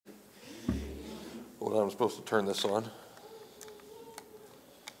Well, I'm supposed to turn this on.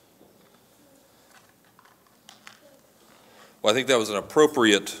 Well, I think that was an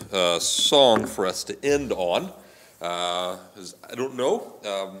appropriate song for us to end on. I don't know.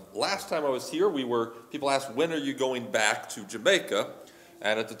 Last time I was here, people asked, when are you going back to Jamaica?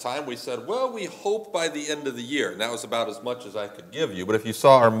 And at the time we said, well, we hope by the end of the year. And that was about as much as I could give you. But if you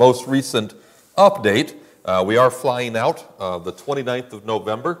saw our most recent update, we are flying out the 29th of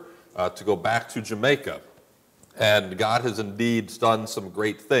November to go back to Jamaica. And God has indeed done some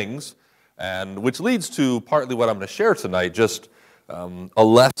great things, and which leads to partly what I'm going to share tonight, just a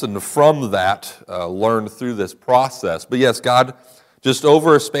lesson from that learned through this process. But yes, God, just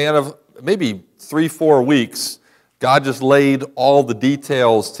over a span of maybe 3-4 weeks, God just laid all the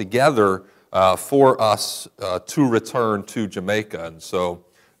details together for us to return to Jamaica. And so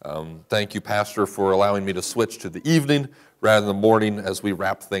thank you, Pastor, for allowing me to switch to the evening rather than the morning as we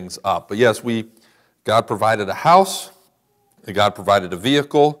wrap things up. But yes, God provided a house, and God provided a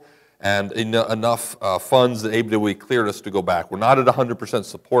vehicle, and enough funds that we cleared us to go back. We're not at 100%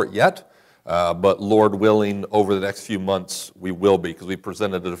 support yet, but Lord willing, over the next few months, we will be, because we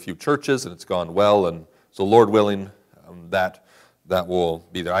presented at a few churches, and it's gone well, and so Lord willing, that will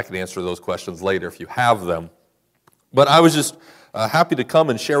be there. I can answer those questions later if you have them. But I was just happy to come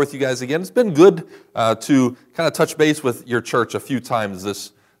and share with you guys again. It's been good to kind of touch base with your church a few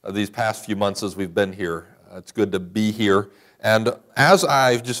times these past few months as we've been here. It's good to be here. And as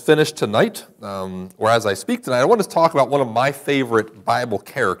I've just finished tonight, or as I speak tonight, I want to talk about one of my favorite Bible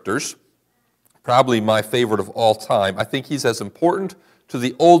characters, probably my favorite of all time. I think he's as important to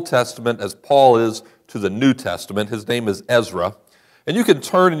the Old Testament as Paul is to the New Testament. His name is Ezra. And you can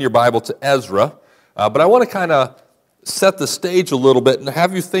turn in your Bible to Ezra, but I want to kind of set the stage a little bit and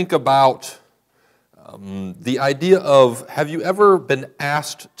have you think about the idea of, have you ever been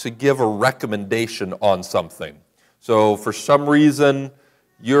asked to give a recommendation on something? So for some reason,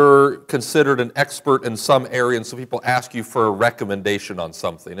 you're considered an expert in some area, and so people ask you for a recommendation on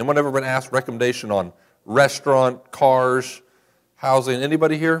something. Anyone ever been asked recommendation on restaurant, cars, housing?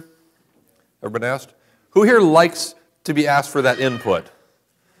 Anybody here ever been asked? Who here likes to be asked for that input?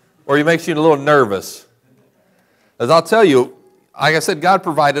 Or it makes you a little nervous? As I'll tell you, like I said, God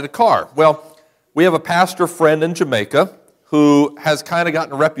provided a car. Well, we have a pastor friend in Jamaica who has kind of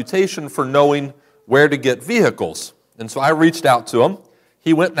gotten a reputation for knowing where to get vehicles. And so I reached out to him.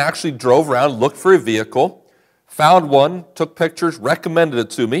 He went and actually drove around, looked for a vehicle, found one, took pictures, recommended it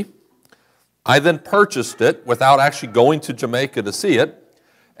to me. I then purchased it without actually going to Jamaica to see it.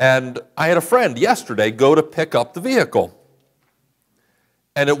 And I had a friend yesterday go to pick up the vehicle.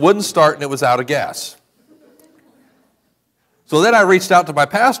 And it wouldn't start and it was out of gas. So then I reached out to my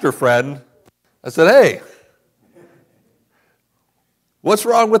pastor friend. I said, hey, what's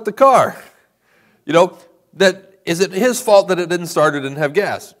wrong with the car? Is it his fault that it didn't start or didn't have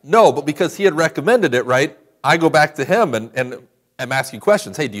gas? No, but because he had recommended it, right, I go back to him and I'm asking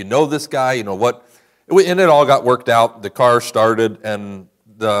questions. Hey, do you know this guy? You know what? And it all got worked out. The car started, and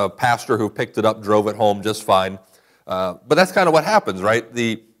the pastor who picked it up drove it home just fine. But that's kind of what happens, right?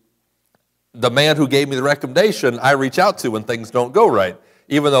 The man who gave me the recommendation, I reach out to when things don't go right,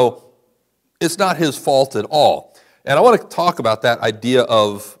 even though it's not his fault at all. And I want to talk about that idea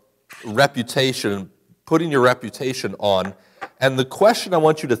of reputation, putting your reputation on. And the question I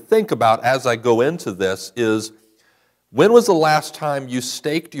want you to think about as I go into this is, when was the last time you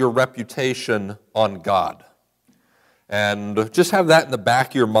staked your reputation on God? And just have that in the back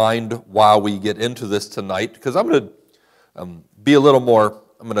of your mind while we get into this tonight, because I'm going to be a little more,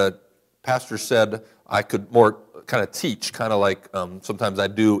 Pastor said I could more kind of teach, kind of like sometimes I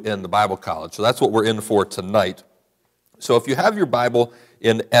do in the Bible college. So that's what we're in for tonight. So if you have your Bible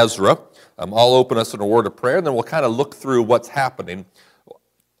in Ezra, I'll open us in a word of prayer, and then we'll kind of look through what's happening.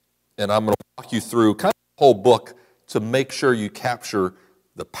 And I'm going to walk you through kind of the whole book to make sure you capture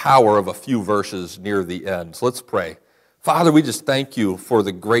the power of a few verses near the end. So let's pray. Father, we just thank you for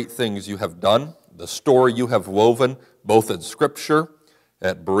the great things you have done, the story you have woven, both in Scripture,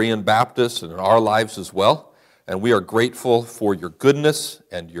 at Berean Baptist, and in our lives as well. And we are grateful for your goodness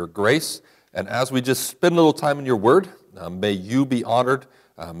and your grace. And as we just spend a little time in your word, may you be honored,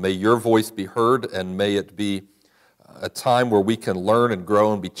 may your voice be heard, and may it be a time where we can learn and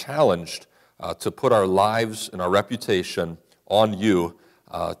grow and be challenged to put our lives and our reputation on you,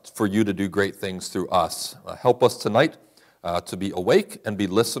 for you to do great things through us. Help us tonight to be awake and be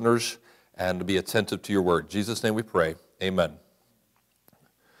listeners and to be attentive to your word. In Jesus' name we pray. Amen.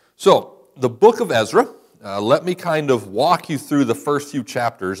 So, the book of Ezra, let me kind of walk you through the first few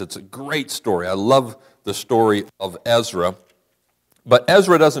chapters. It's a great story. I love the story of Ezra. But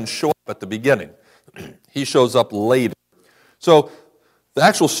Ezra doesn't show up at the beginning. He shows up later. So the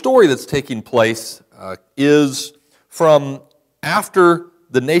actual story that's taking place is from after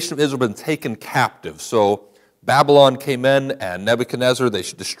the nation of Israel had been taken captive. So Babylon came in, and Nebuchadnezzar, they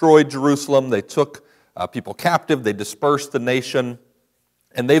destroyed Jerusalem. They took people captive. They dispersed the nation,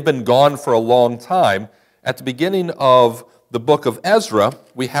 and they've been gone for a long time. At the beginning of the book of Ezra,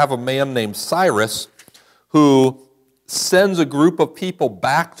 we have a man named Cyrus who sends a group of people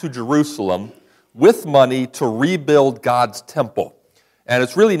back to Jerusalem with money to rebuild God's temple. And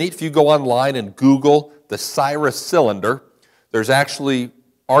it's really neat if you go online and Google the Cyrus cylinder. There's actually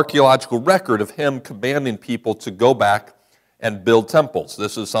archaeological record of him commanding people to go back and build temples.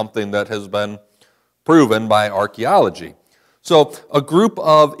 This is something that has been proven by archaeology. So a group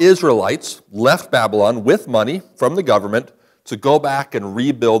of Israelites left Babylon with money from the government to go back and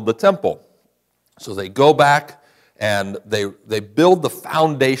rebuild the temple. So they go back and they build the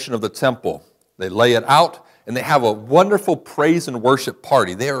foundation of the temple. They lay it out, and they have a wonderful praise and worship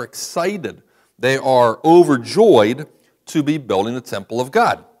party. They are excited. They are overjoyed to be building the temple of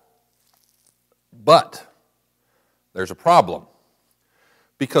God. But there's a problem.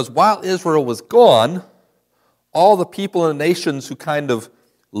 Because while Israel was gone, all the people in the nations who kind of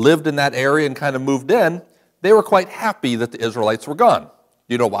lived in that area and kind of moved in, they were quite happy that the Israelites were gone. Do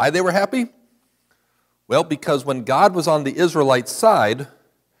you know why they were happy? Well, because when God was on the Israelite side,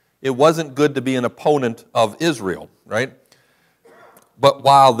 it wasn't good to be an opponent of Israel, right? But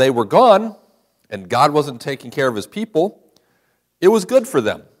while they were gone, and God wasn't taking care of his people, it was good for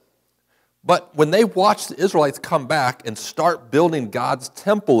them. But when they watched the Israelites come back and start building God's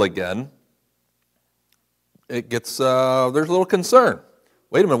temple again, it gets, there's a little concern.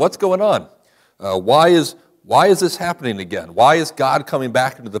 Wait a minute, what's going on? Why is this happening again? Why is God coming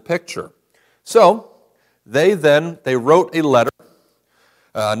back into the picture? So they wrote a letter,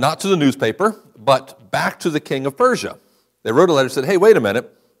 not to the newspaper, but back to the king of Persia. They wrote a letter and said, hey, wait a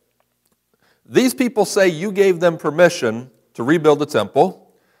minute. These people say you gave them permission to rebuild the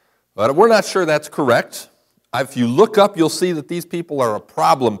temple, but we're not sure that's correct. If you look up, you'll see that these people are a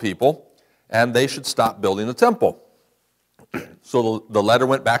problem people, and they should stop building the temple. So the letter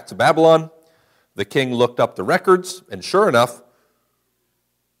went back to Babylon. The king looked up the records, and sure enough,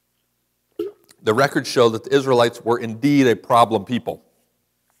 the records show that the Israelites were indeed a problem people.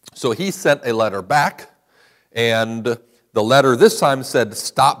 So he sent a letter back, and the letter this time said,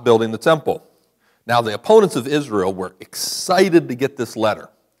 stop building the temple. Now, the opponents of Israel were excited to get this letter.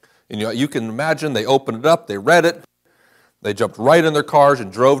 And you can imagine they opened it up, they read it, they jumped right in their cars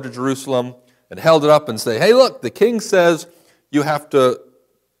and drove to Jerusalem and held it up and say, hey, look, the king says you have to,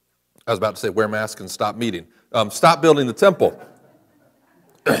 I was about to say wear masks and stop meeting, stop building the temple.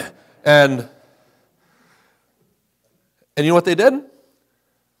 And you know what they did?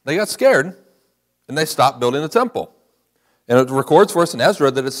 They got scared, and they stopped building the temple. And it records for us in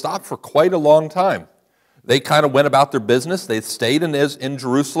Ezra that it stopped for quite a long time. They kind of went about their business. They stayed in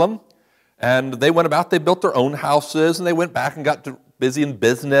Jerusalem, and they went about, they built their own houses, and they went back and got busy in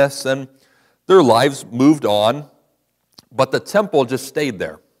business, and their lives moved on. But the temple just stayed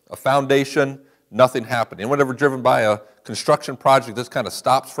there. A foundation, nothing happened. Anyone ever driven by a construction project that kind of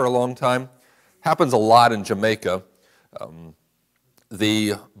stops for a long time? Happens a lot in Jamaica.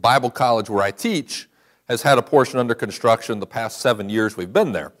 The Bible college where I teach has had a portion under construction the past 7 years we've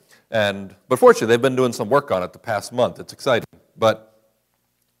been there. But fortunately, they've been doing some work on it the past month. It's exciting. But,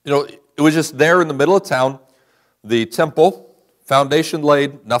 it was just there in the middle of town, the temple, foundation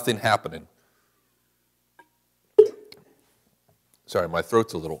laid, nothing happening. Sorry, my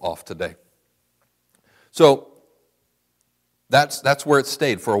throat's a little off today. So, that's where it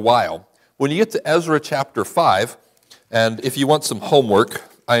stayed for a while. When you get to Ezra chapter 5, and if you want some homework,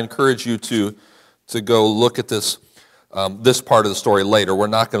 I encourage you to go look at this part of the story later. We're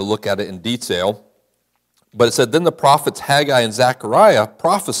not going to look at it in detail. But it said, then the prophets Haggai and Zechariah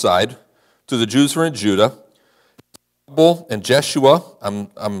prophesied to the Jews who were in Judah. And Jeshua,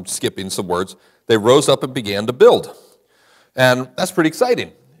 I'm skipping some words, they rose up and began to build. And that's pretty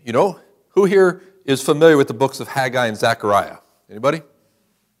exciting. Who here is familiar with the books of Haggai and Zechariah? Anybody?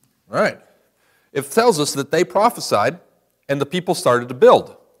 All right. It tells us that they prophesied and the people started to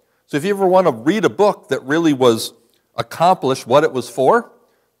build. So if you ever want to read a book that really was accomplished what it was for,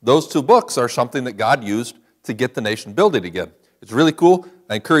 those two books are something that God used to get the nation building again. It's really cool.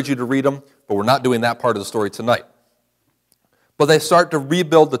 I encourage you to read them, but we're not doing that part of the story tonight. But they start to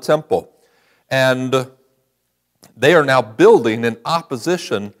rebuild the temple, and they are now building in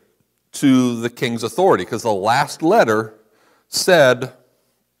opposition to the king's authority, because the last letter said,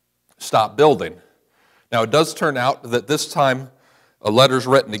 stop building. Now, it does turn out that this time a letter's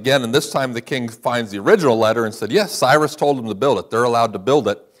written again, and this time the king finds the original letter and said, yes, Cyrus told them to build it. They're allowed to build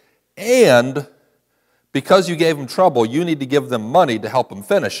it. And because you gave them trouble, you need to give them money to help them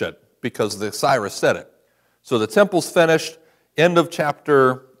finish it, because Cyrus said it. So the temple's finished. End of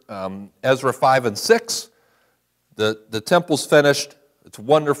chapter Ezra 5 and 6. The temple's finished. It's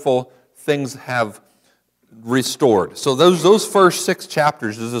wonderful. Things have restored. So those first 6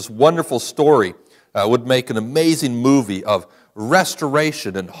 chapters is this wonderful story. Would make an amazing movie of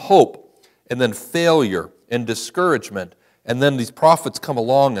restoration and hope, and then failure and discouragement. And then these prophets come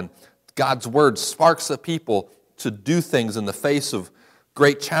along, and God's word sparks the people to do things in the face of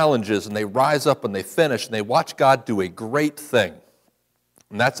great challenges, and they rise up and they finish, and they watch God do a great thing.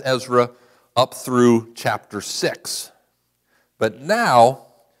 And that's Ezra up through chapter 6. But now,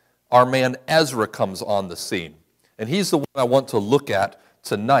 our man Ezra comes on the scene, and he's the one I want to look at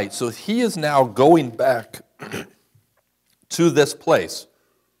tonight. So he is now going back to this place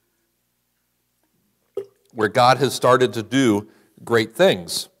where God has started to do great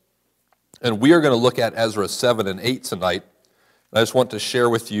things. And we are going to look at Ezra 7 and 8 tonight. And I just want to share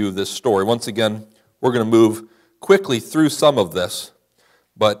with you this story. Once again, we're going to move quickly through some of this,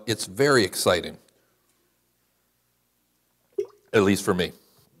 but it's very exciting, at least for me.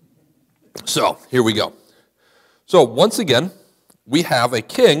 So, here we go. So, once again, we have a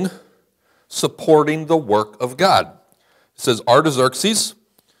king supporting the work of God. It says Artaxerxes,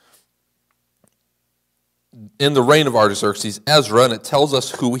 in the reign of Artaxerxes, Ezra, and it tells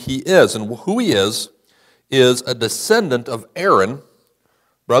us who he is. And who he is a descendant of Aaron,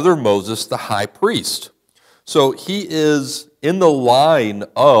 brother of Moses, the high priest. So he is in the line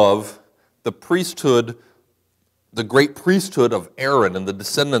of the priesthood, the great priesthood of Aaron and the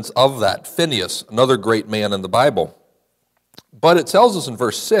descendants of that. Phinehas, another great man in the Bible. But it tells us in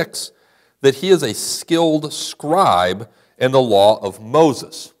verse 6 that he is a skilled scribe in the law of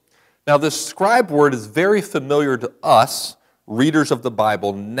Moses. Now, this scribe word is very familiar to us, readers of the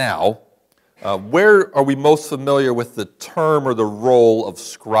Bible now. Where are we most familiar with the term or the role of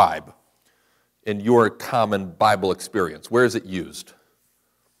scribe in your common Bible experience? Where is it used?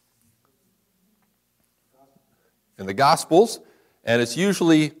 In the Gospels, and it's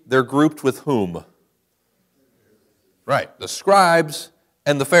usually, they're grouped with whom? Right, the scribes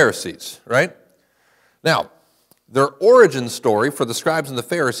and the Pharisees, right? Now, their origin story for the scribes and the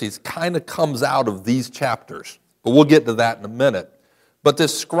Pharisees kind of comes out of these chapters, but we'll get to that in a minute. But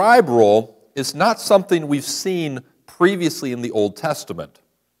this scribe role is not something we've seen previously in the Old Testament.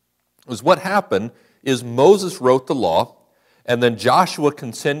 Because what happened is Moses wrote the law, and then Joshua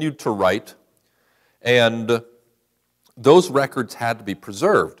continued to write, and those records had to be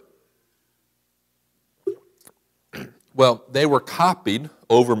preserved. Well, they were copied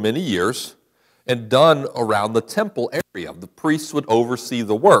over many years and done around the temple area. The priests would oversee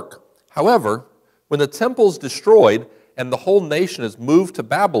the work. However, when the temple is destroyed and the whole nation is moved to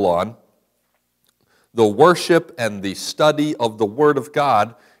Babylon, the worship and the study of the Word of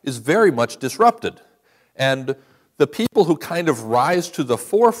God is very much disrupted. And the people who kind of rise to the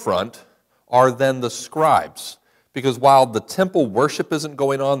forefront are then the scribes. Because while the temple worship isn't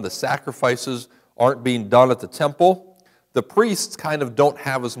going on, the sacrifices aren't being done at the temple, the priests kind of don't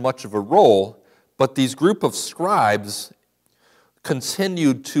have as much of a role, but these group of scribes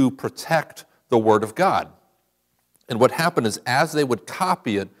continued to protect the Word of God. And what happened is, as they would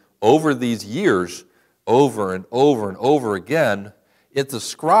copy it over these years, over and over and over again, it's the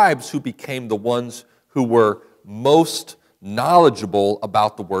scribes who became the ones who were most knowledgeable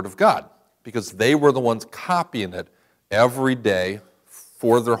about the Word of God, because they were the ones copying it every day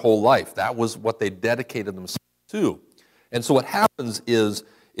for their whole life. That was what they dedicated themselves to. And so what happens is,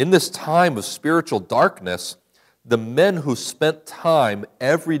 in this time of spiritual darkness, the men who spent time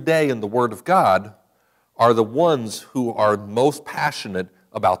every day in the Word of God are the ones who are most passionate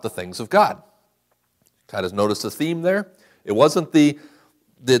about the things of God. Kind of notice the theme there? It wasn't the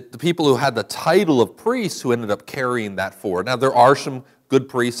people who had the title of priests who ended up carrying that forward. Now, there are some good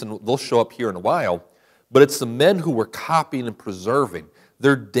priests, and they'll show up here in a while, but it's the men who were copying and preserving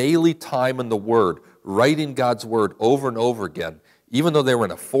their daily time in the Word, writing God's Word over and over again, even though they were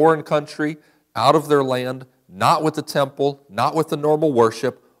in a foreign country, out of their land, not with the temple, not with the normal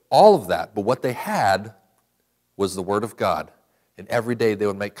worship, all of that. But what they had was the Word of God. And every day they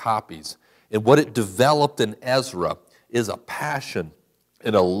would make copies. And what it developed in Ezra is a passion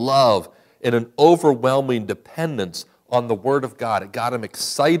and a love and an overwhelming dependence on the Word of God. It got him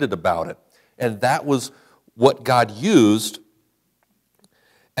excited about it. And that was what God used.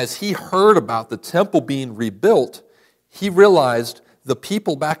 As he heard about the temple being rebuilt, he realized the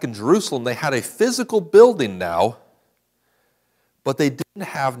people back in Jerusalem, they had a physical building now, but they didn't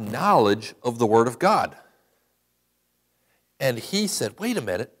have knowledge of the Word of God. And he said, wait a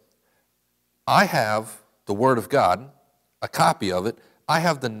minute, I have the Word of God, a copy of it, I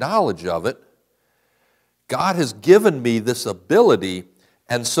have the knowledge of it, God has given me this ability,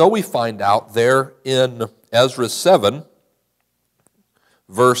 and so we find out there in Ezra 7,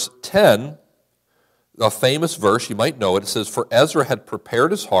 verse 10, a famous verse, you might know it, it says, "For Ezra had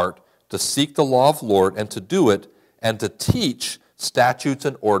prepared his heart to seek the law of the Lord and to do it, and to teach statutes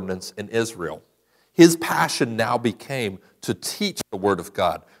and ordinance in Israel." His passion now became to teach the Word of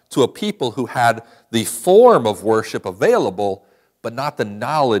God to a people who had the form of worship available, but not the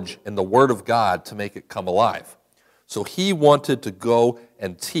knowledge and the Word of God to make it come alive. So he wanted to go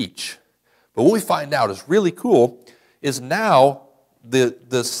and teach. But what we find out is really cool is now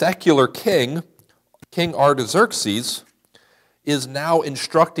the secular king, King Artaxerxes, is now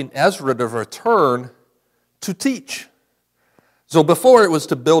instructing Ezra to return to teach. So before it was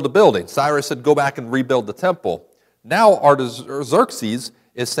to build a building. Cyrus said, go back and rebuild the temple. Now Artaxerxes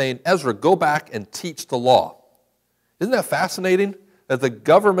is saying, Ezra, go back and teach the law. Isn't that fascinating? That the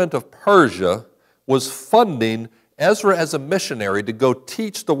government of Persia was funding Ezra as a missionary to go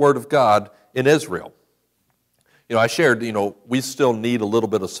teach the Word of God in Israel. I shared, we still need a little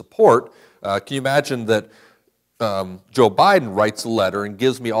bit of support. Can you imagine that Joe Biden writes a letter and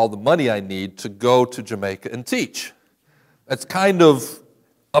gives me all the money I need to go to Jamaica and teach? That's kind of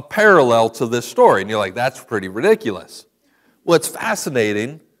a parallel to this story. And you're like, that's pretty ridiculous. Well, it's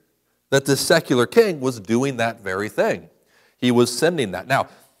fascinating that this secular king was doing that very thing. He was sending that. Now,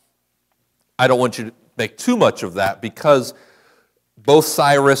 I don't want you to make too much of that because both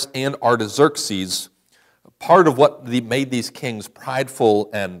Cyrus and Artaxerxes, part of what made these kings prideful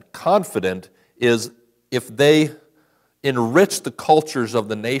and confident is if they enriched the cultures of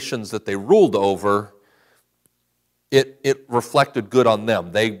the nations that they ruled over, it reflected good on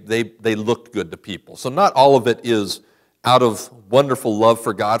them. They looked good to people. So not all of it is out of wonderful love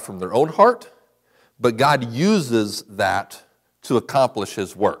for God from their own heart, but God uses that to accomplish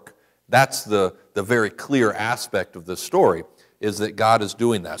His work. That's the very clear aspect of this story, is that God is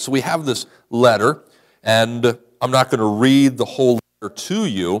doing that. So we have this letter, and I'm not going to read the whole letter to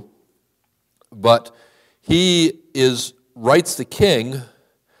you, but he writes the king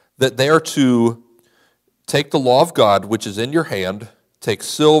that they are to take the law of God, which is in your hand, take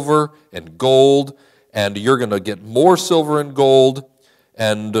silver and gold, and you're going to get more silver and gold,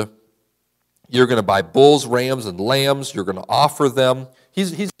 and you're going to buy bulls, rams, and lambs. You're going to offer them.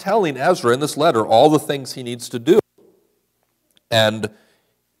 He's telling Ezra in this letter all the things he needs to do. And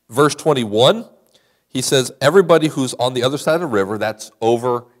verse 21, he says, everybody who's on the other side of the river, that's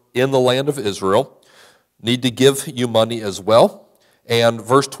over in the land of Israel, need to give you money as well. And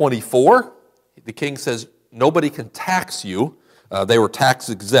verse 24, the king says, nobody can tax you. They were tax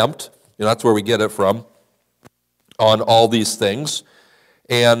exempt. That's where we get it from, on all these things.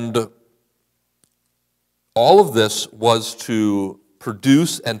 And all of this was to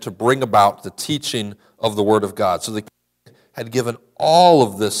produce and to bring about the teaching of the Word of God. So the king had given all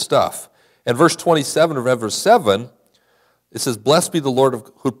of this stuff. And verse 27 of verse 7, it says, "Blessed be the Lord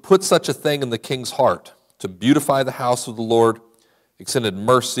who put such a thing in the king's heart, to beautify the house of the Lord, extended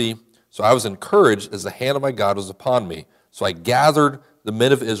mercy. So I was encouraged as the hand of my God was upon me. So I gathered the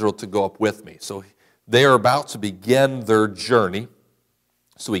men of Israel to go up with me." So they are about to begin their journey.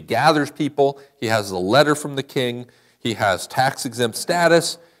 So he gathers people. He has a letter from the king. He has tax-exempt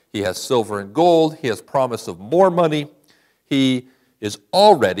status. He has silver and gold. He has promise of more money. He is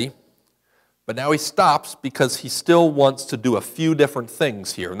all ready. But now he stops because he still wants to do a few different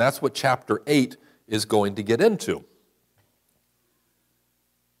things here. And that's what chapter 8 is going to get into.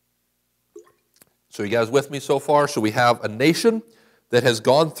 So you guys with me so far? So we have a nation that has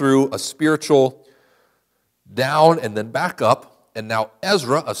gone through a spiritual down and then back up. And now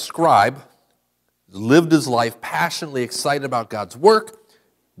Ezra, a scribe, lived his life passionately excited about God's work,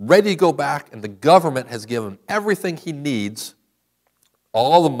 ready to go back, and the government has given him everything he needs,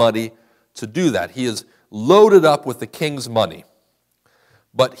 all the money to do that. He is loaded up with the king's money.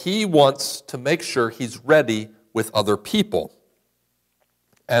 But he wants to make sure he's ready with other people.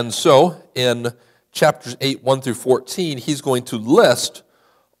 And so in chapters 8, 1 through 14, he's going to list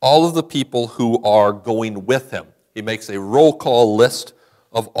all of the people who are going with him. He makes a roll call list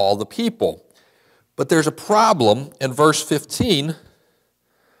of all the people. But there's a problem in verse 15.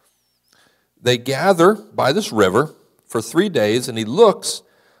 They gather by this river for 3 days, and he looks.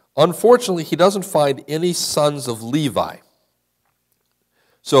 Unfortunately, he doesn't find any sons of Levi.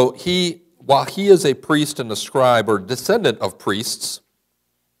 So while he is a priest and a scribe or descendant of priests,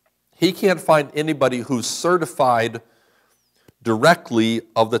 he can't find anybody who's certified directly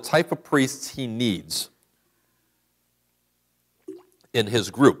of the type of priests he needs in his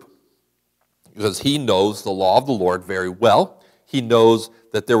group, because he knows the law of the Lord very well. He knows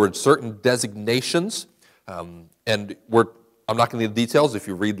that there were certain designations, and I'm not going to get the details. If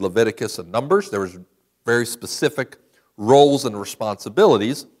you read Leviticus and Numbers, there was very specific roles and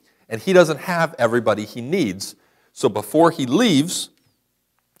responsibilities, and he doesn't have everybody he needs. So before he leaves,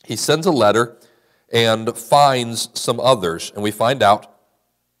 he sends a letter and finds some others, and we find out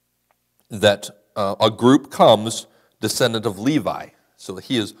that a group comes, descendant of Levi. So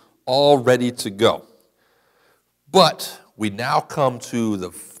he is all ready to go. But we now come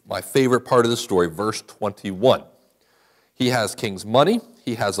to my favorite part of the story, verse 21. He has king's money.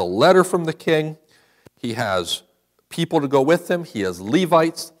 He has a letter from the king. He has people to go with him. He has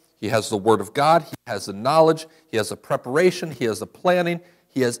Levites. He has the word of God. He has the knowledge. He has the preparation. He has the planning.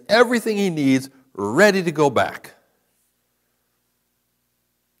 He has everything he needs ready to go back.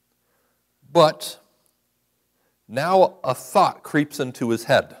 But now a thought creeps into his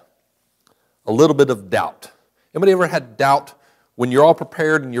head, a little bit of doubt. Anybody ever had doubt when you're all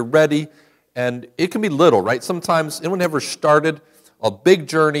prepared and you're ready? And it can be little, right? Sometimes, anyone ever started a big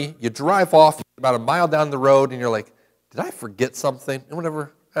journey, you drive off about a mile down the road and you're like, did I forget something? Anyone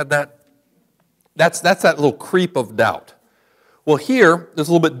ever had that? That's that little creep of doubt. Well, here, it's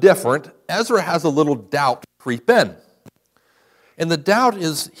a little bit different. Ezra has a little doubt creep in. And the doubt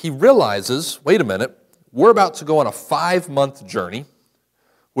is he realizes, wait a minute, we're about to go on a 5-month journey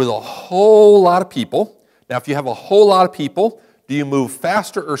with a whole lot of people. Now, if you have a whole lot of people, do you move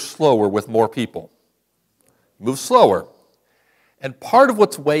faster or slower with more people? Move slower. And part of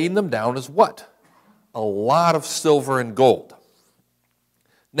what's weighing them down is what? A lot of silver and gold.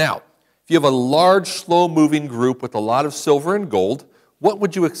 Now, if you have a large, slow-moving group with a lot of silver and gold, what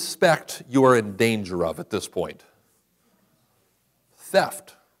would you expect you are in danger of at this point?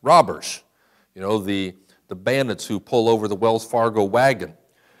 Theft, robbers. You know, the bandits who pull over the Wells Fargo wagon.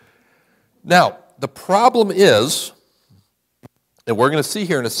 Now, the problem is, and we're going to see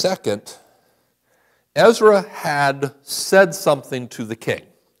here in a second, Ezra had said something to the king.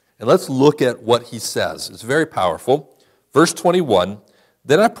 And let's look at what he says. It's very powerful. Verse 21,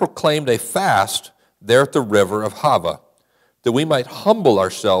 then I proclaimed a fast there at the river of Hava, that we might humble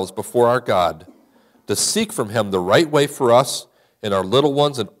ourselves before our God, to seek from him the right way for us and our little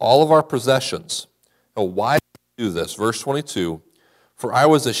ones and all of our possessions. Now, why did I do this? Verse 22, for I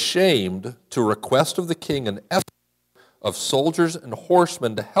was ashamed to request of the king an escort of soldiers and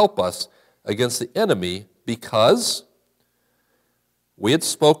horsemen to help us against the enemy, because we had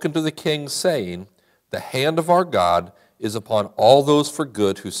spoken to the king, saying, the hand of our God is upon all those for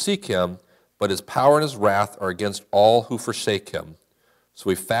good who seek him, but his power and his wrath are against all who forsake him. So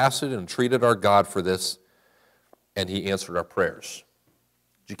we fasted and entreated our God for this, and he answered our prayers.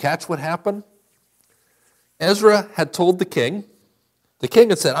 Did you catch what happened? Ezra had told the king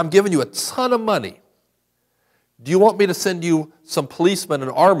had said, I'm giving you a ton of money. Do you want me to send you some policemen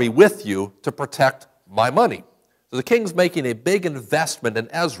and army with you to protect my money? So the king's making a big investment in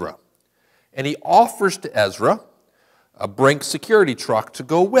Ezra. And he offers to Ezra a Brink security truck to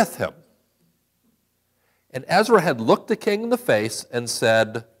go with him. And Ezra had looked the king in the face and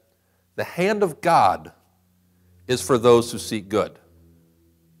said, the hand of God is for those who seek good.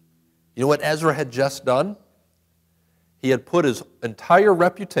 You know what Ezra had just done? He had put his entire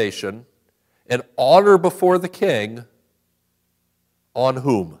reputation and honor before the king on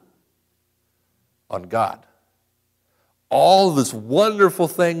whom? On God. All this wonderful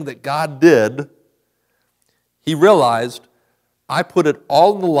thing that God did, he realized, I put it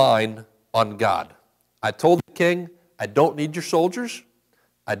all on the line on God. I told the king, I don't need your soldiers.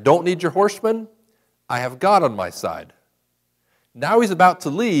 I don't need your horsemen. I have God on my side. Now he's about to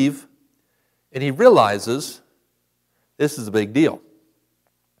leave, and he realizes this is a big deal.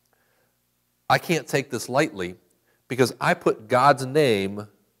 I can't take this lightly because I put God's name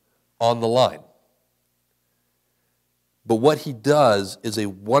on the line. But what he does is a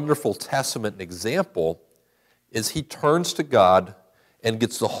wonderful testament and example is he turns to God and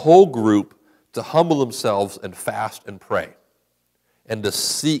gets the whole group to humble themselves and fast and pray and to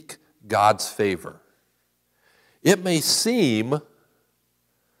seek God's favor. It may seem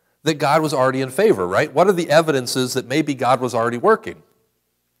that God was already in favor, right? What are the evidences that maybe God was already working?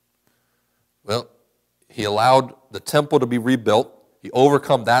 Well, he allowed the temple to be rebuilt. He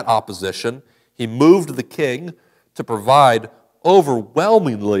overcome that opposition. He moved the king to provide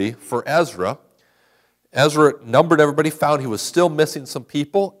overwhelmingly for Ezra. Ezra numbered everybody, found he was still missing some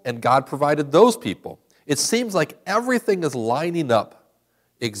people, and God provided those people. It seems like everything is lining up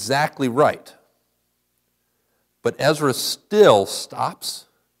exactly right. But Ezra still stops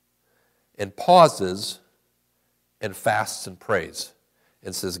and pauses and fasts and prays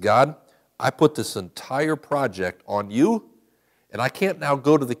and says, God, I put this entire project on you, and I can't now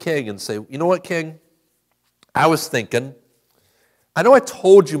go to the king and say, you know what, king? I was thinking, I know I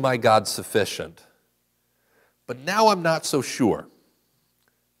told you my God's sufficient, but now I'm not so sure.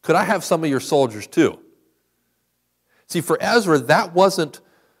 Could I have some of your soldiers too? See, for Ezra, that wasn't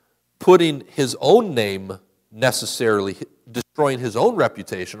putting his own name necessarily, destroying his own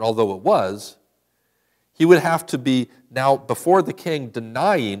reputation, although it was. He would have to be now before the king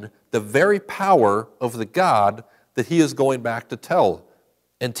denying the very power of the God that he is going back to tell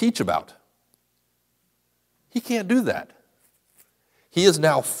and teach about. He can't do that. He is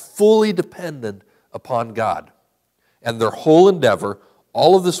now fully dependent upon God. And their whole endeavor,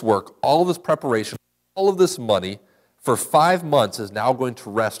 all of this work, all of this preparation, all of this money, for 5 months is now going to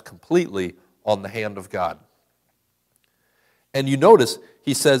rest completely on the hand of God. And you notice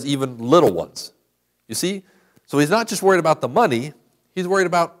he says even little ones. You see? So he's not just worried about the money, he's worried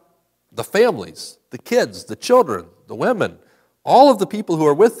about the families, the kids, the children, the women, all of the people who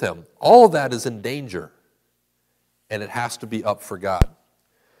are with him. All of that is in danger. And it has to be up for God.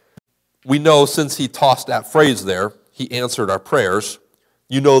 We know since he tossed that phrase there, he answered our prayers.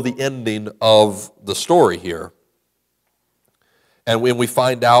 You know the ending of the story here. And when we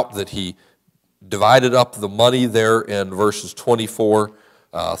find out that he divided up the money there in verses 24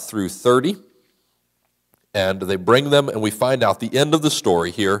 through 30, and they bring them, and we find out the end of the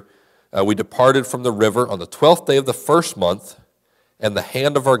story here. We departed from the river on the 12th day of the first month, and the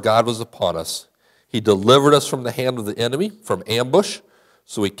hand of our God was upon us. He delivered us from the hand of the enemy, from ambush.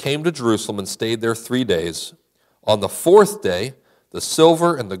 So we came to Jerusalem and stayed there 3 days. On the 4th day, the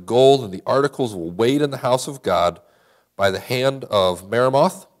silver and the gold and the articles were weighed in the house of God by the hand of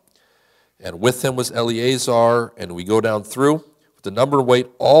Meremoth. And with him was Eleazar, and we go down through. With the number and weight,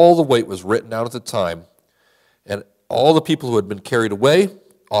 all the weight was written out at the time. And all the people who had been carried away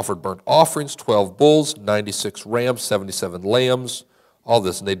offered burnt offerings, 12 bulls, 96 rams, 77 lambs, all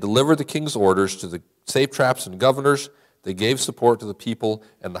this. And they delivered the king's orders to the satraps and governors. They gave support to the people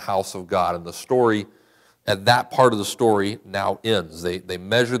and the house of God. And the story, and that part of the story now ends. They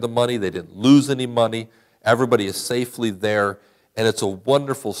measured the money. They didn't lose any money. Everybody is safely there. And it's a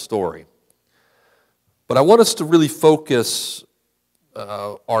wonderful story. But I want us to really focus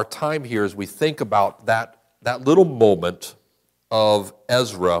our time here as we think about that little moment of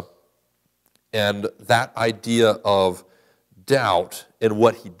Ezra and that idea of doubt and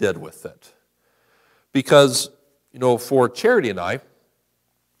what he did with it. Because, for Charity and I,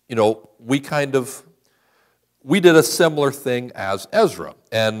 we did a similar thing as Ezra.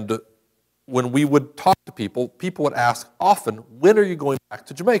 And when we would talk to people, people would ask often, when are you going back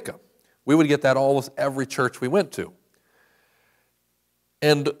to Jamaica? We would get that almost every church we went to.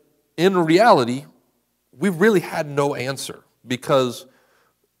 And in reality, we really had no answer because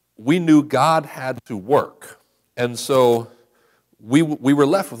we knew God had to work. And so we were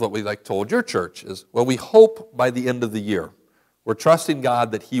left with what we told your church is, well, we hope by the end of the year. We're trusting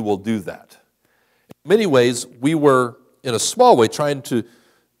God that he will do that. In many ways, we were, in a small way,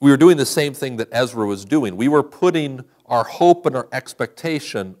 we were doing the same thing that Ezra was doing. We were putting our hope and our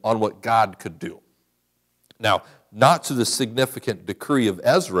expectation on what God could do. Now, not to the significant degree of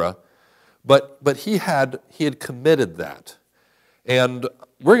Ezra, but he had committed that. And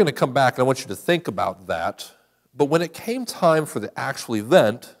we're going to come back, and I want you to think about that. But when it came time for the actual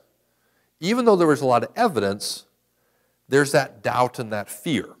event, even though there was a lot of evidence, there's that doubt and that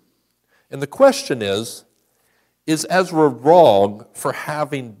fear. And the question is Ezra wrong for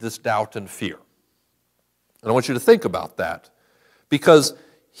having this doubt and fear? And I want you to think about that. Because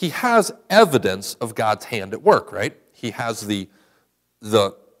he has evidence of God's hand at work, right? He has the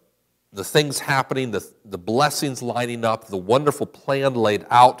things happening, the blessings lining up, the wonderful plan laid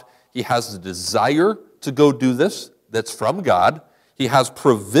out. He has the desire to go do this that's from God. He has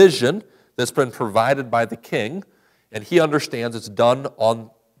provision that's been provided by the king, and he understands it's done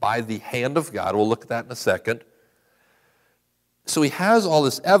by the hand of God. We'll look at that in a second. So he has all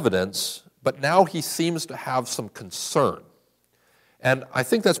this evidence, but now he seems to have some concern. And I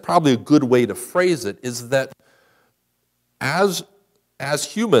think that's probably a good way to phrase it, is that as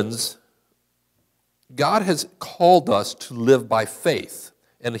humans, God has called us to live by faith.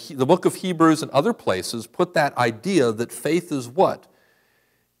 And the book of Hebrews and other places put that idea that faith is what?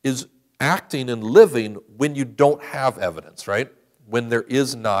 Is acting and living when you don't have evidence, right? When there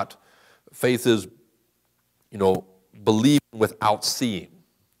is not. Faith is, believing without seeing.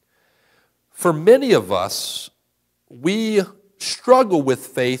 For many of us, we struggle with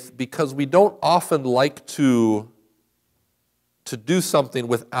faith because we don't often like to do something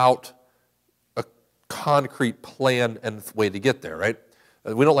without a concrete plan and way to get there, right?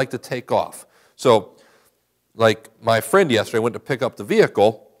 We don't like to take off. So, like my friend yesterday went to pick up the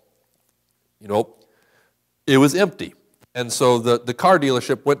vehicle, it was empty. And so the car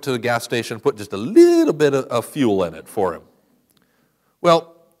dealership went to the gas station and put just a little bit of fuel in it for him.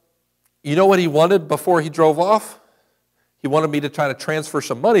 Well, you know what he wanted before he drove off? He wanted me to try to transfer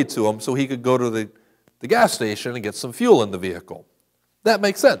some money to him so he could go to the gas station and get some fuel in the vehicle. That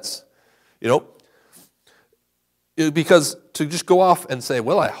makes sense, because to just go off and say,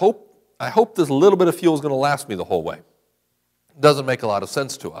 well, I hope this little bit of fuel is going to last me the whole way, doesn't make a lot of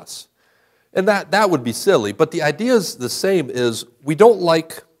sense to us. And that would be silly, but the idea is the same, is we don't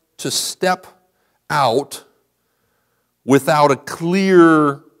like to step out without a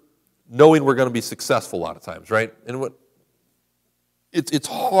clear knowing we're going to be successful a lot of times, right? And it's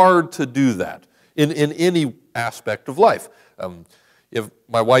hard to do that in any aspect of life. If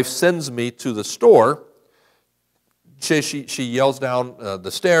my wife sends me to the store, she yells down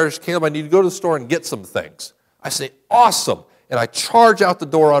the stairs, Caleb, I need to go to the store and get some things. I say, awesome. And I charge out the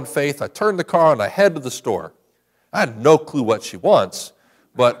door on faith. I turn the car on, I head to the store. I had no clue what she wants,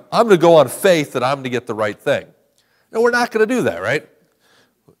 but I'm going to go on faith that I'm going to get the right thing. No, we're not going to do that, right?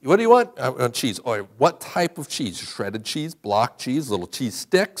 What do you want? I want cheese. Oh, what type of cheese? Shredded cheese, block cheese, little cheese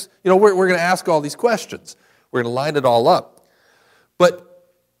sticks? We're going to ask all these questions. We're going to line it all up. But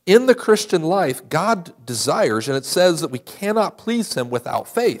in the Christian life, God desires, and it says that we cannot please Him without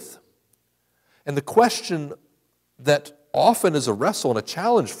faith. And the question that often is a wrestle and a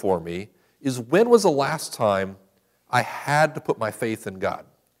challenge for me is, when was the last time I had to put my faith in God?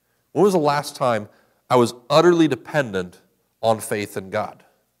 When was the last time I was utterly dependent on faith in God?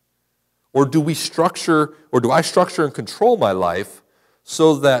 Or do I structure and control my life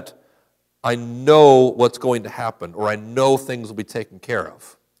so that I know what's going to happen, or I know things will be taken care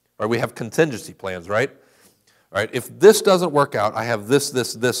of? Right? We have contingency plans, right? Right? If this doesn't work out, I have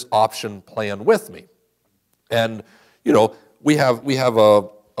this option plan with me. And we have a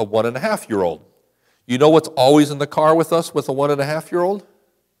 1.5-year-old. You know what's always in the car with us with a 1.5-year-old?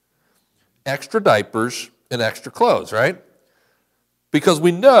 Extra diapers and extra clothes, right? Because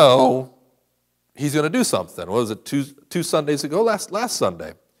we know he's going to do something. What was it, two Sundays ago? Last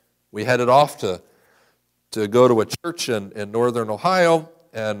Sunday. We headed off to go to a church in northern Ohio,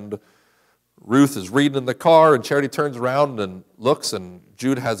 and Ruth is reading in the car, and Charity turns around and looks, and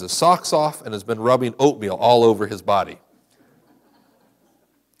Jude has his socks off and has been rubbing oatmeal all over his body.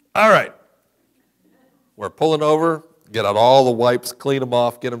 All right. We're pulling over, get out all the wipes, clean them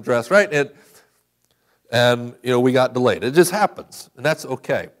off, get them dressed, right? And we got delayed. It just happens, and that's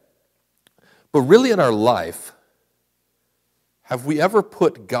okay. But really in our life, have we ever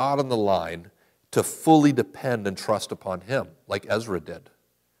put God on the line to fully depend and trust upon Him, like Ezra did?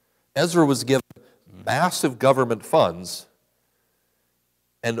 Ezra was given massive government funds,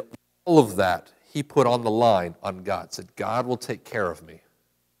 and all of that he put on the line on God, said, God will take care of me.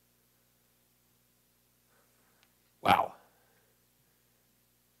 Wow.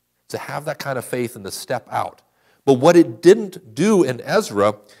 To have that kind of faith and to step out. But what it didn't do in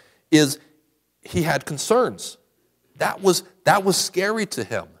Ezra is he had concerns. That was scary to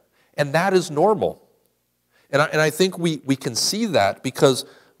him, and that is normal. And I think we can see that because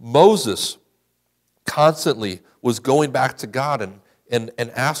Moses constantly was going back to God and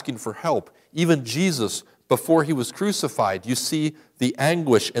asking for help. Even Jesus, before he was crucified, you see the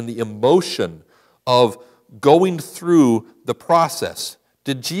anguish and the emotion of going through the process.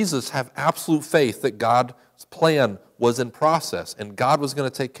 Did Jesus have absolute faith that God's plan was in process and God was going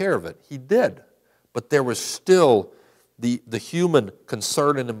to take care of it? He did. But there was still the human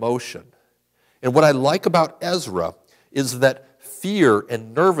concern and emotion. And what I like about Ezra is that fear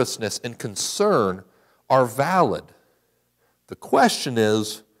and nervousness and concern are valid. The question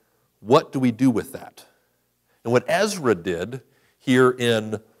is, what do we do with that? And what Ezra did here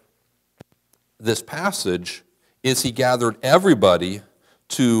in this passage is he gathered everybody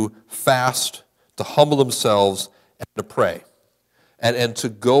to fast, to humble themselves, and to pray, and to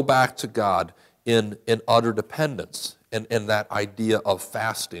go back to God in utter dependence, and that idea of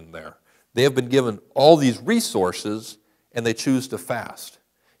fasting there. They have been given all these resources, and they choose to fast.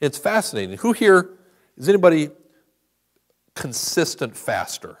 It's fascinating. Who here, is anybody consistent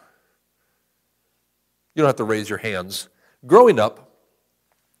faster? You don't have to raise your hands. Growing up,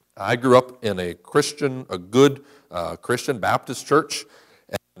 I grew up in a good Christian Baptist church,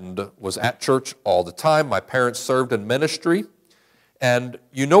 and was at church all the time. My parents served in ministry. And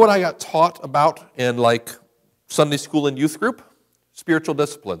you know what I got taught about in like Sunday school and youth group? spiritual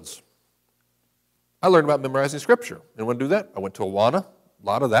disciplines. I learned about memorizing Scripture. Anyone do that? I went to Awana, a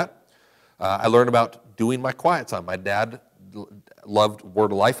lot of that. I learned about doing my quiet time. My dad loved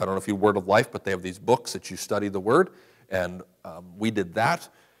Word of Life. I don't know if you Word of Life, but they have these books that you study the Word, and we did that.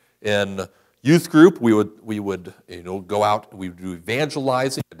 In youth group, we would go out, we would do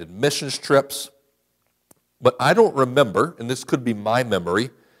evangelizing, I did missions trips. But I don't remember, and this could be my memory,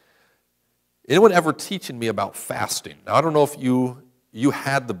 anyone ever teaching me about fasting. Now, I don't know if you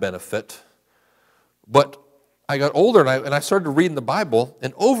had the benefit, but I got older and I started reading the Bible,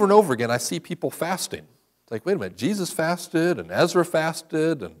 and over again I see people fasting. It's like, wait a minute, Jesus fasted, and Ezra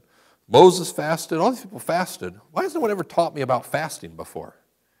fasted, and Moses fasted, all these people fasted. Why has no one ever taught me about fasting before?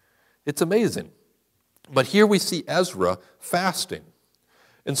 It's amazing. But here we see Ezra fasting.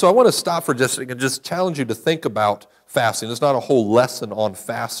 And so I want to stop for just a second and just challenge you to think about fasting. There's not a whole lesson on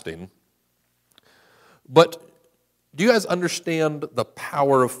fasting. But do you guys understand the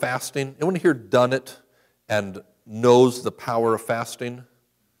power of fasting? Anyone here done it and knows the power of fasting?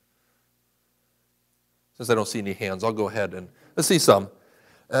 Since I don't see any hands, I'll go ahead and let's see some.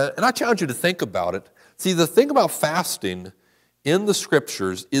 And I challenge you to think about it. See, the thing about fasting in the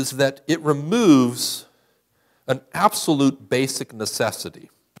Scriptures is that it removes an absolute basic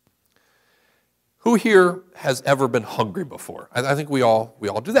necessity. Who here has ever been hungry before? I think we all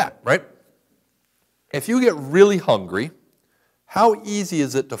do that, right? If you get really hungry, how easy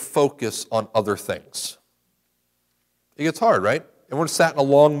is it to focus on other things? It gets hard, right? Everyone sat in a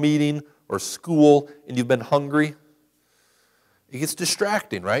long meeting or school and you've been hungry. It gets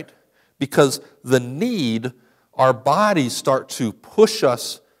distracting, right? Because the need, our bodies start to push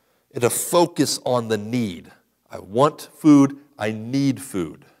us to focus on the need. I want food, I need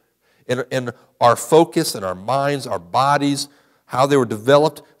food. And our focus and our minds, our bodies, how they were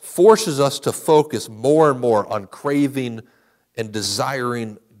developed, forces us to focus more and more on craving and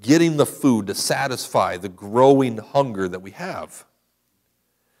desiring, getting the food to satisfy the growing hunger that we have.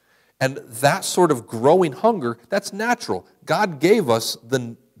 And that sort of growing hunger, that's natural. God gave us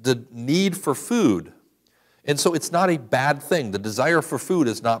the need for food. And so it's not a bad thing. The desire for food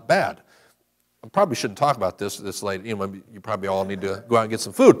is not bad. I probably shouldn't talk about this late. You probably all need to go out and get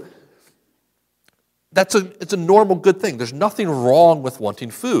some food. It's a normal good thing. There's nothing wrong with wanting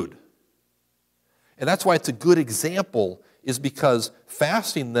food. And that's why it's a good example, is because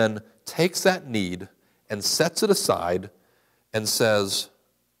fasting then takes that need and sets it aside and says,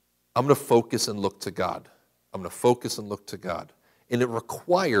 I'm going to focus and look to God. I'm going to focus and look to God. And it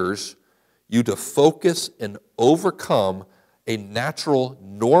requires you to focus and overcome a natural,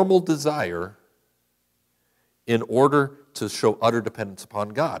 normal desire in order to show utter dependence upon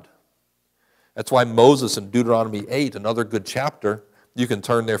God. That's why Moses in Deuteronomy 8, another good chapter, you can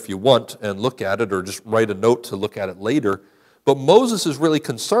turn there if you want and look at it or just write a note to look at it later. But Moses is really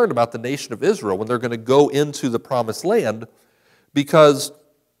concerned about the nation of Israel when they're going to go into the promised land, because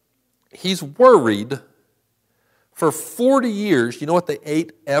he's worried. For 40 years, you know what they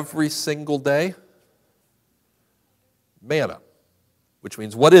ate every single day? Manna, which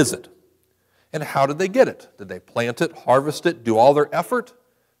means what is it? And how did they get it? Did they plant it, harvest it, do all their effort?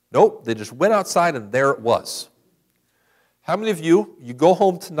 Nope, they just went outside and there it was. How many of you go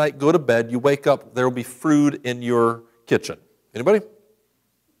home tonight, go to bed, you wake up, there will be food in your kitchen? Anybody?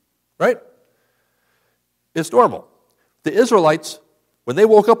 Right? It's normal. The Israelites, when they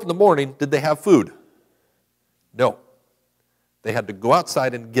woke up in the morning, did they have food? No. They had to go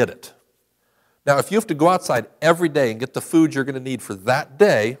outside and get it. Now, if you have to go outside every day and get the food you're going to need for that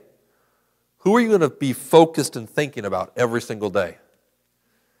day, who are you going to be focused and thinking about every single day?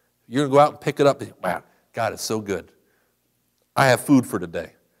 You're going to go out and pick it up and, wow, God, it's so good. I have food for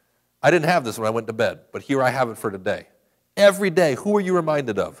today. I didn't have this when I went to bed, but here I have it for today. Every day, who are you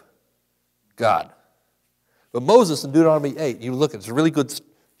reminded of? God. But Moses in Deuteronomy 8, you look, it's a really good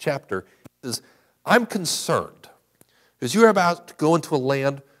chapter, he says, I'm concerned because you're about to go into a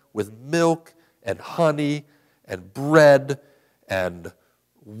land with milk and honey and bread and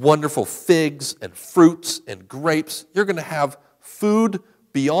wonderful figs and fruits and grapes. You're going to have food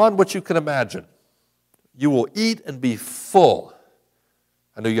beyond what you can imagine. You will eat and be full.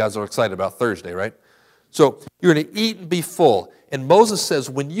 I know you guys are excited about Thursday, right? So you're going to eat and be full. And Moses says,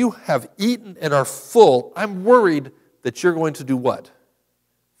 when you have eaten and are full, I'm worried that you're going to do what?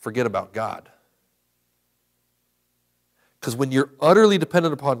 Forget about God. Because when you're utterly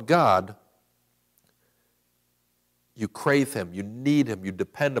dependent upon God, you crave Him, you need Him, you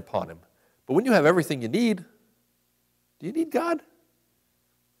depend upon Him. But when you have everything you need, do you need God?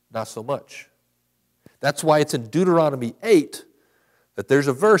 Not so much. That's why it's in Deuteronomy 8 that there's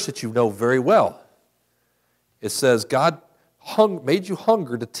a verse that you know very well. It says, God made you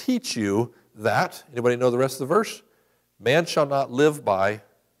hunger to teach you that, anybody know the rest of the verse? Man shall not live by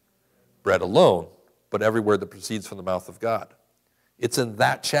bread alone, but every word that proceeds from the mouth of God. It's in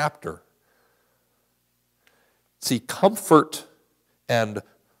that chapter. See, comfort and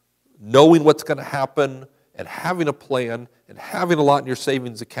knowing what's going to happen and having a plan and having a lot in your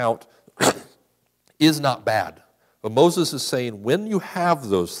savings account is not bad. But Moses is saying when you have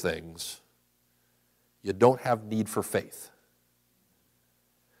those things, you don't have need for faith.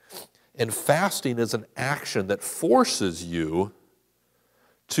 And fasting is an action that forces you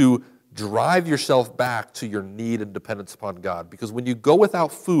to drive yourself back to your need and dependence upon God. Because when you go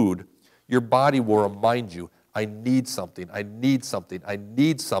without food, your body will remind you, I need something, I need something, I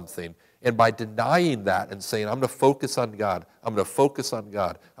need something. And by denying that and saying, I'm going to focus on God, I'm going to focus on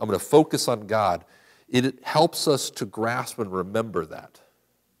God, I'm going to focus on God, it helps us to grasp and remember that.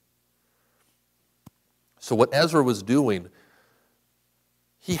 So what Ezra was doing,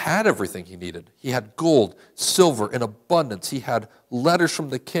 he had everything he needed. He had gold, silver in abundance. He had letters from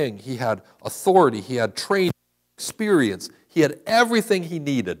the king. He had authority. He had training, experience. He had everything he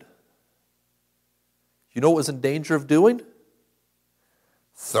needed. You know what was in danger of doing?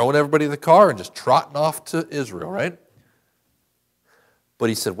 Throwing everybody in the car and just trotting off to Israel, right? But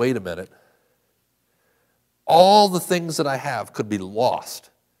he said, wait a minute. All the things that I have could be lost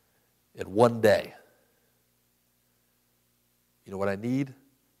in one day. You know what I need?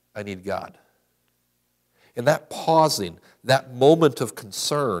 I need God. And that pausing, that moment of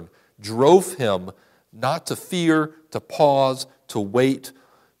concern drove him not to fear, to pause, to wait,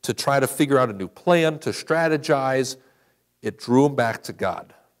 to try to figure out a new plan, to strategize. It drew him back to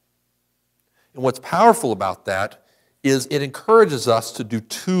God. And what's powerful about that is it encourages us to do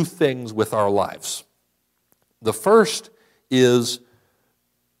two things with our lives. The first is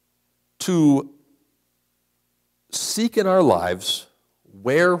to seek in our lives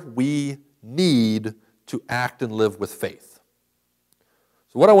where we need to act and live with faith.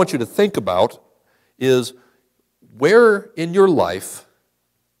 So what I want you to think about is where in your life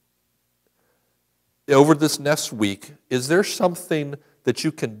over this next week, is there something that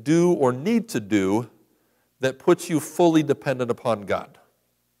you can do or need to do that puts you fully dependent upon God?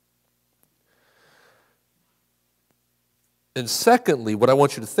 And secondly, what I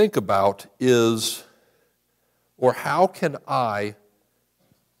want you to think about is, or how can I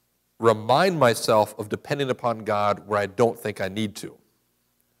remind myself of depending upon God where I don't think I need to?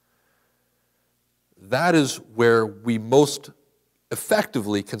 That is where we most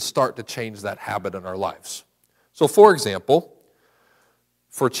effectively can start to change that habit in our lives. So for example,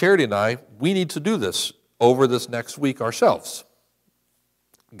 for Charity and I, we need to do this over this next week ourselves.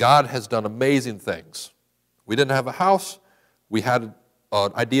 God has done amazing things. We didn't have a house. We had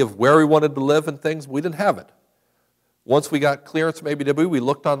an idea of where we wanted to live and things, but we didn't have it. Once we got clearance, maybe we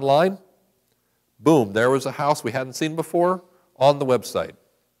looked online. Boom, there was a house we hadn't seen before on the website.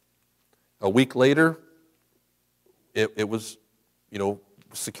 A week later, it was,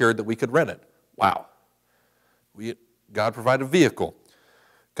 secured that we could rent it. Wow. God provided a vehicle.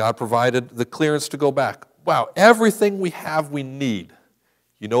 God provided the clearance to go back. Wow, everything we have, we need.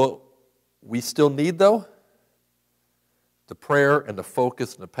 You know what we still need, though? The prayer and the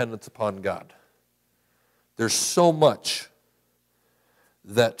focus and dependence upon God. There's so much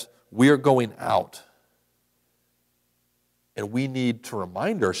that we are going out, and we need to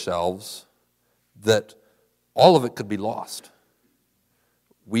remind ourselves that all of it could be lost.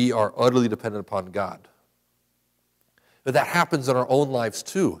 We are utterly dependent upon God. But that happens in our own lives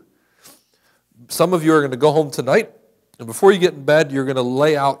too. Some of you are going to go home tonight, and before you get in bed, you're going to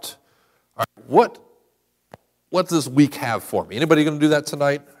lay out, all right, what does this week have for me? Anybody going to do that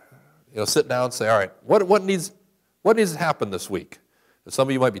tonight? Sit down and say, all right, what needs to happen this week? Some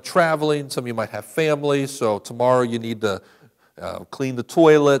of you might be traveling. Some of you might have family. So tomorrow you need to clean the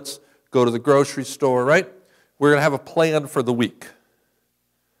toilets, go to the grocery store, right? We're going to have a plan for the week.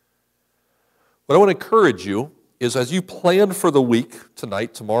 What I want to encourage you is as you plan for the week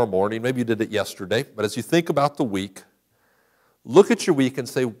tonight, tomorrow morning, maybe you did it yesterday, but as you think about the week, look at your week and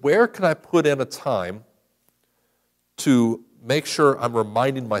say, where can I put in a time to make sure I'm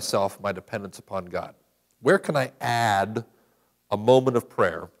reminding myself my dependence upon God? Where can I add a moment of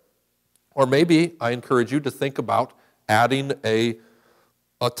prayer? Or maybe I encourage you to think about adding a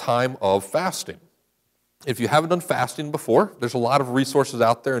time of fasting. If you haven't done fasting before, there's a lot of resources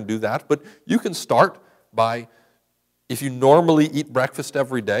out there and do that, but you can start by, if you normally eat breakfast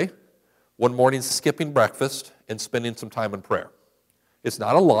every day, one morning skipping breakfast and spending some time in prayer. It's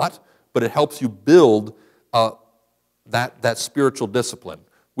not a lot, but it helps you build that spiritual discipline.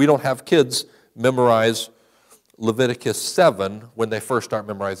 We don't have kids memorize Leviticus 7 when they first start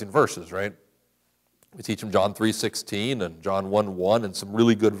memorizing verses, right? We teach them John 3:16 and John 1:1 and some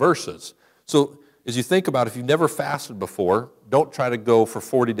really good verses. So as you think about it, if you've never fasted before, don't try to go for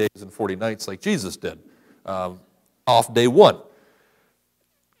 40 days and 40 nights like Jesus did off day one.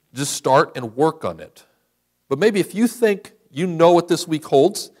 Just start and work on it. But maybe if you think you know what this week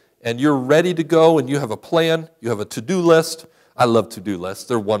holds and you're ready to go and you have a plan, you have a to-do list. I love to-do lists.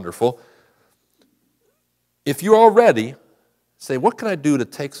 They're wonderful. If you're all ready, say, what can I do to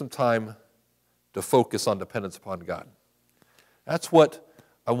take some time to focus on dependence upon God? That's what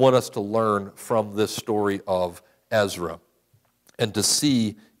I want us to learn from this story of Ezra and to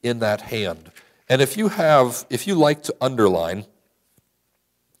see in that hand. And if you like to underline,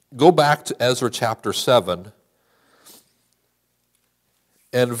 go back to Ezra chapter 7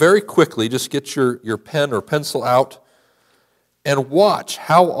 and very quickly just get your pen or pencil out and watch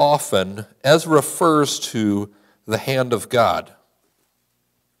how often Ezra refers to the hand of God.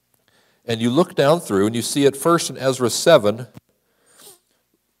 And you look down through and you see it first in Ezra 7,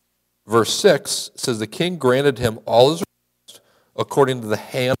 verse 6, says, the king granted him all his requests according to the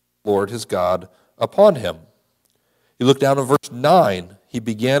hand of the Lord his God upon him. You look down in verse 9, he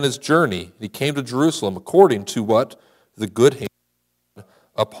began his journey. He came to Jerusalem according to what? The good hand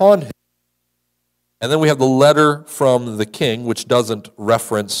upon him. And then we have the letter from the king, which doesn't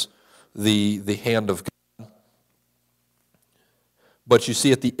reference the hand of God. But you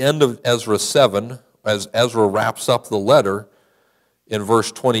see at the end of Ezra 7, as Ezra wraps up the letter, in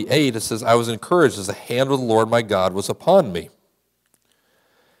verse 28, it says, I was encouraged as the hand of the Lord my God was upon me.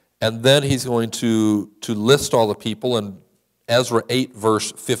 And then he's going to list all the people in Ezra 8,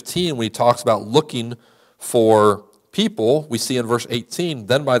 verse 15, when he talks about looking for people. We see in verse 18,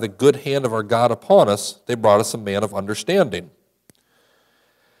 then by the good hand of our God upon us, they brought us a man of understanding.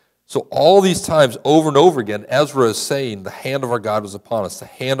 So all these times, over and over again, Ezra is saying, the hand of our God was upon us. The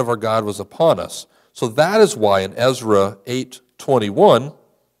hand of our God was upon us. So that is why in Ezra 8:21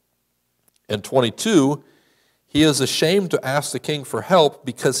 and 22, he is ashamed to ask the king for help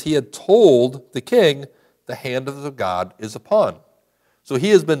because he had told the king, the hand of the God is upon. So he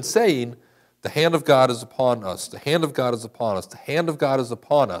has been saying, the hand of God is upon us. The hand of God is upon us. The hand of God is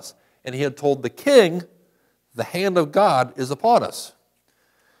upon us. And he had told the king, the hand of God is upon us.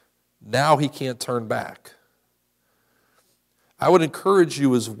 Now he can't turn back. I would encourage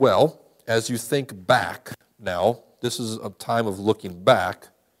you as well, as you think back now, this is a time of looking back,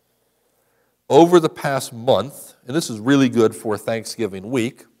 over the past month, and this is really good for Thanksgiving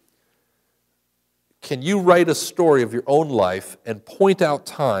week, can you write a story of your own life and point out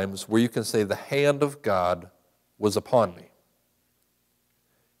times where you can say, the hand of God was upon me?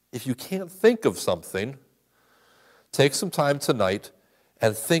 If you can't think of something, take some time tonight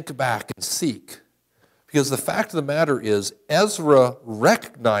and think back and seek. Because the fact of the matter is, Ezra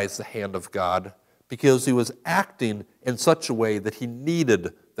recognized the hand of God because he was acting in such a way that he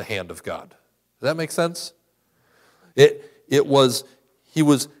needed the hand of God. Does that make sense? He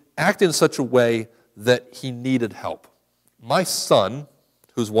was acting in such a way that he needed help. My son,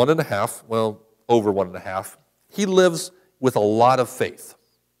 who's 1.5, well, over 1.5, he lives with a lot of faith.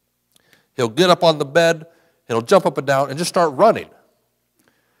 He'll get up on the bed, he'll jump up and down and just start running.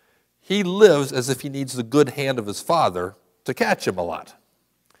 He lives as if he needs the good hand of his father to catch him a lot.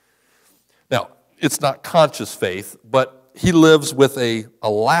 Now, it's not conscious faith, but he lives with a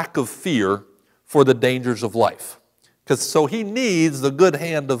lack of fear for the dangers of life. So he needs the good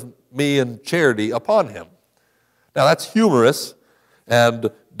hand of me and Charity upon him. Now, that's humorous and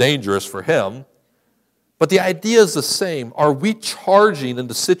dangerous for him, but the idea is the same. Are we charging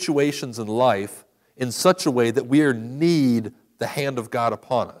into situations in life in such a way that we need the hand of God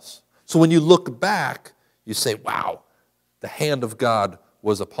upon us? So when you look back, you say, wow, the hand of God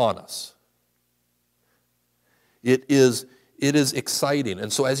was upon us. It is exciting.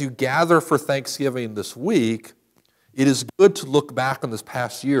 And so as you gather for Thanksgiving this week, it is good to look back on this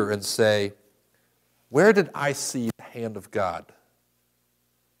past year and say, where did I see the hand of God?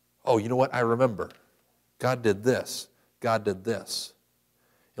 Oh, you know what? I remember. God did this. God did this.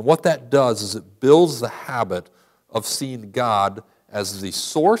 And what that does is it builds the habit of seeing God as the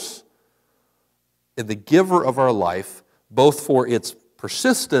source and the giver of our life, both for its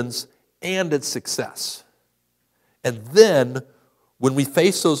persistence and its success. And then, when we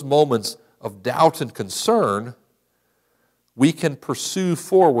face those moments of doubt and concern, we can pursue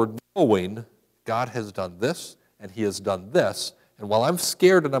forward knowing God has done this and He has done this. And while I'm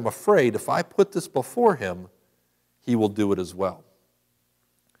scared and I'm afraid, if I put this before Him, He will do it as well.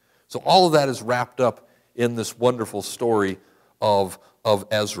 So all of that is wrapped up in this wonderful story of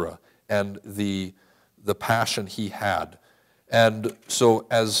Ezra and the the passion he had. And so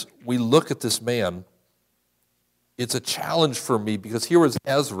as we look at this man, it's a challenge for me because here was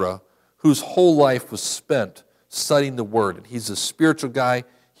Ezra, whose whole life was spent studying the Word. And he's a spiritual guy.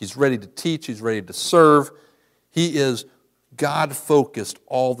 He's ready to teach. He's ready to serve. He is God-focused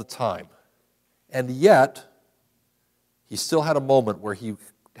all the time. And yet, he still had a moment where he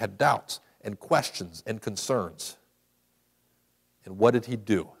had doubts and questions and concerns. And what did he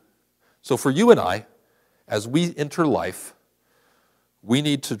do? So for you and I, as we enter life, we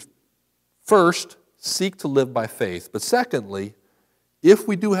need to first seek to live by faith. But secondly, if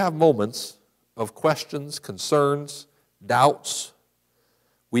we do have moments of questions, concerns, doubts,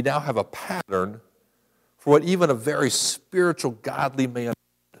 we now have a pattern for what even a very spiritual, godly man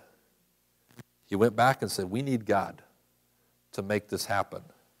did. He went back and said, we need God to make this happen.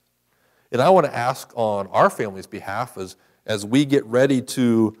 And I want to ask on our family's behalf as we get ready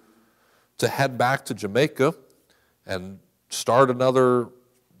to head back to Jamaica and start another,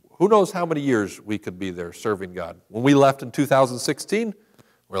 who knows how many years we could be there serving God. When we left in 2016,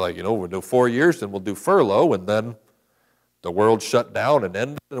 we're like, we'll do 4 years, then we'll do furlough, and then the world shut down and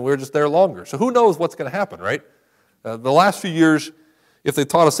ended, and we were just there longer. So who knows what's going to happen, right? The last few years, if they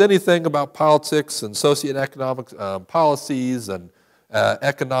taught us anything about politics and socioeconomic policies and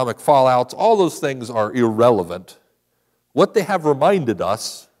economic fallouts, all those things are irrelevant. What they have reminded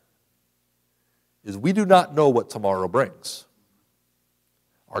us is we do not know what tomorrow brings.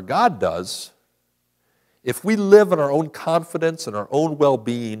 Our God does. If we live in our own confidence and our own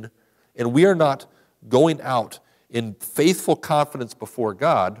well-being, and we are not going out in faithful confidence before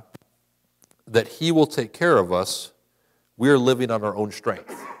God that He will take care of us, we are living on our own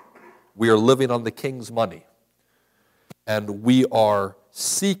strength. We are living on the King's money. And we are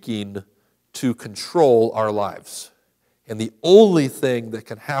seeking to control our lives. And the only thing that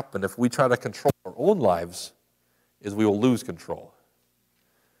can happen if we try to control our own lives is we will lose control.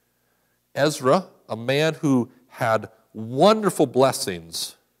 Ezra, a man who had wonderful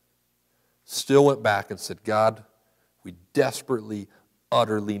blessings, still went back and said, God, we desperately,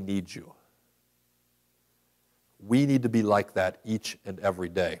 utterly need you. We need to be like that each and every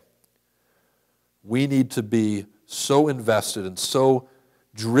day. We need to be so invested and so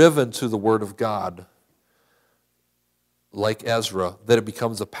driven to the Word of God, like Ezra, that it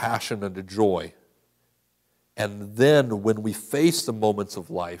becomes a passion and a joy. And then when we face the moments of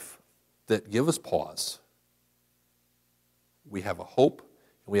life that give us pause, we have a hope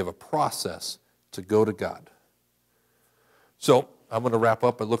and we have a process to go to God. So I'm going to wrap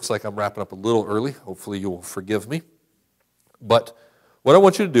up. It looks like I'm wrapping up a little early. Hopefully you will forgive me. But what I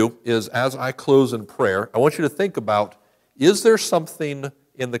want you to do is, as I close in prayer, I want you to think about, is there something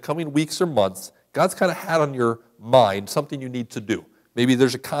in the coming weeks or months God's kind of had on your mind, something you need to do? Maybe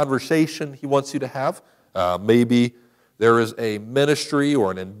there's a conversation He wants you to have. Maybe there is a ministry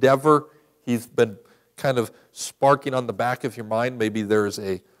or an endeavor He's been kind of sparking on the back of your mind. Maybe there's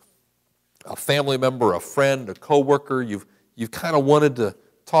a family member, a friend, a coworker you've kind of wanted to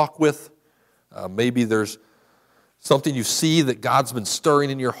talk with. Maybe there's something you see that God's been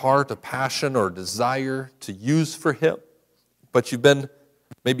stirring in your heart, a passion or desire to use for Him, but you've been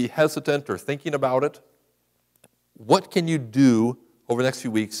maybe hesitant or thinking about it. What can you do over the next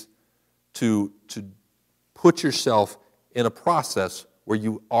few weeks to put yourself in a process where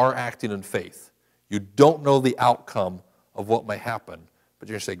you are acting in faith? You don't know the outcome of what may happen, but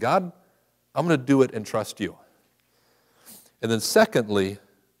you're going to say, God, I'm going to do it and trust you. And then secondly,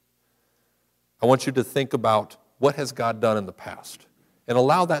 I want you to think about what has God done in the past, and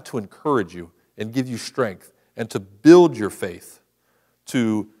allow that to encourage you and give you strength and to build your faith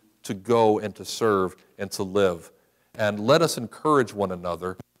to go and to serve and to live. And let us encourage one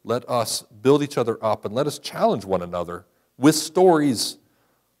another. Let us build each other up, and let us challenge one another with stories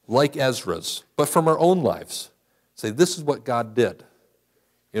like Ezra's, but from our own lives. Say, this is what God did.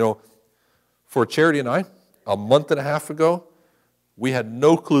 For Charity and I, a month and a half ago, we had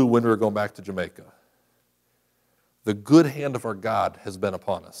no clue when we were going back to Jamaica. The good hand of our God has been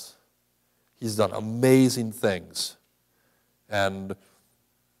upon us. He's done amazing things. And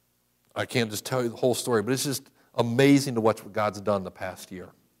I can't just tell you the whole story, but it's just amazing to watch what God's done the past year.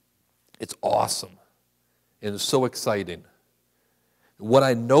 It's awesome. And it's so exciting. What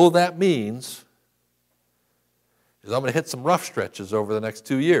I know that means is I'm going to hit some rough stretches over the next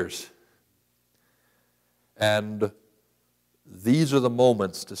 2 years. And these are the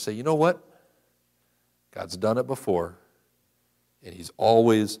moments to say, you know what? God's done it before, and He's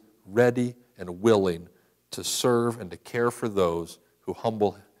always ready and willing to serve and to care for those who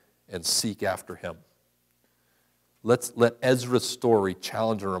humble and seek after Him. Let's let Ezra's story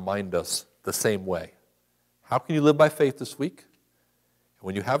challenge and remind us the same way. How can you live by faith this week? And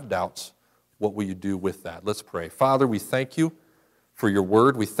when you have doubts, what will you do with that? Let's pray. Father, we thank you for your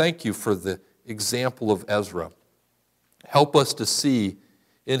word. We thank you for the example of Ezra. Help us to see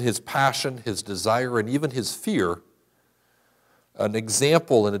in his passion, his desire, and even his fear, an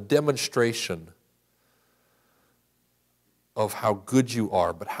example and a demonstration of how good you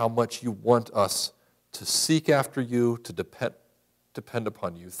are, but how much you want us to seek after you, to depend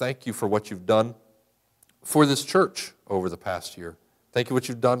upon you. Thank you for what you've done for this church over the past year. Thank you for what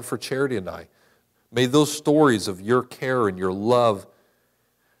you've done for Charity and I. May those stories of your care and your love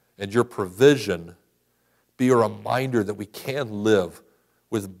and your provision be a reminder that we can live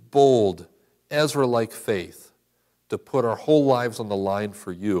with bold, Ezra-like faith to put our whole lives on the line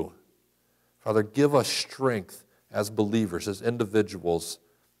for you. Father, give us strength as believers, as individuals,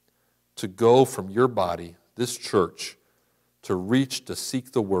 to go from your body, this church, to reach, to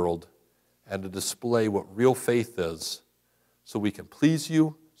seek the world, and to display what real faith is, so we can please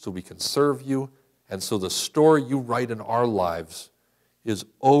you, so we can serve you, and so the story you write in our lives is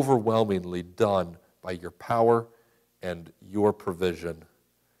overwhelmingly done by your power and your provision,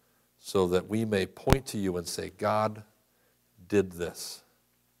 so that we may point to you and say, God did this.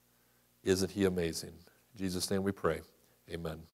 Isn't he amazing? In Jesus' name we pray. Amen.